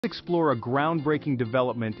Explore a groundbreaking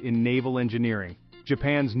development in naval engineering,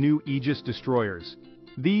 Japan's new Aegis destroyers.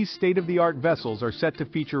 These state-of-the-art vessels are set to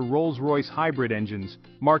feature Rolls-Royce hybrid engines,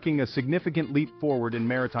 marking a significant leap forward in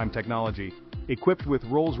maritime technology. Equipped with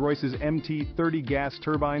Rolls-Royce's MT-30 gas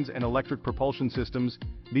turbines and electric propulsion systems,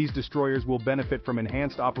 these destroyers will benefit from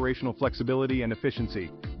enhanced operational flexibility and efficiency.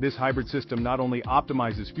 This hybrid system not only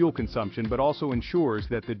optimizes fuel consumption but also ensures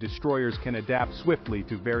that the destroyers can adapt swiftly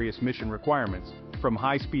to various mission requirements, from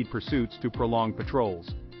high-speed pursuits to prolonged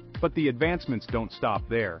patrols. But the advancements don't stop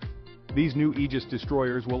there. These new Aegis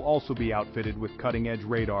destroyers will also be outfitted with cutting-edge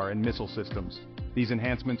radar and missile systems. These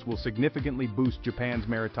enhancements will significantly boost Japan's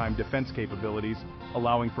maritime defense capabilities,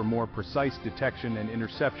 allowing for more precise detection and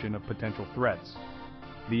interception of potential threats.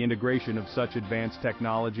 The integration of such advanced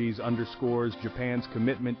technologies underscores Japan's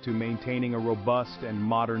commitment to maintaining a robust and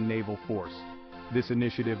modern naval force. This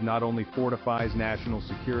initiative not only fortifies national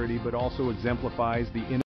security but also exemplifies the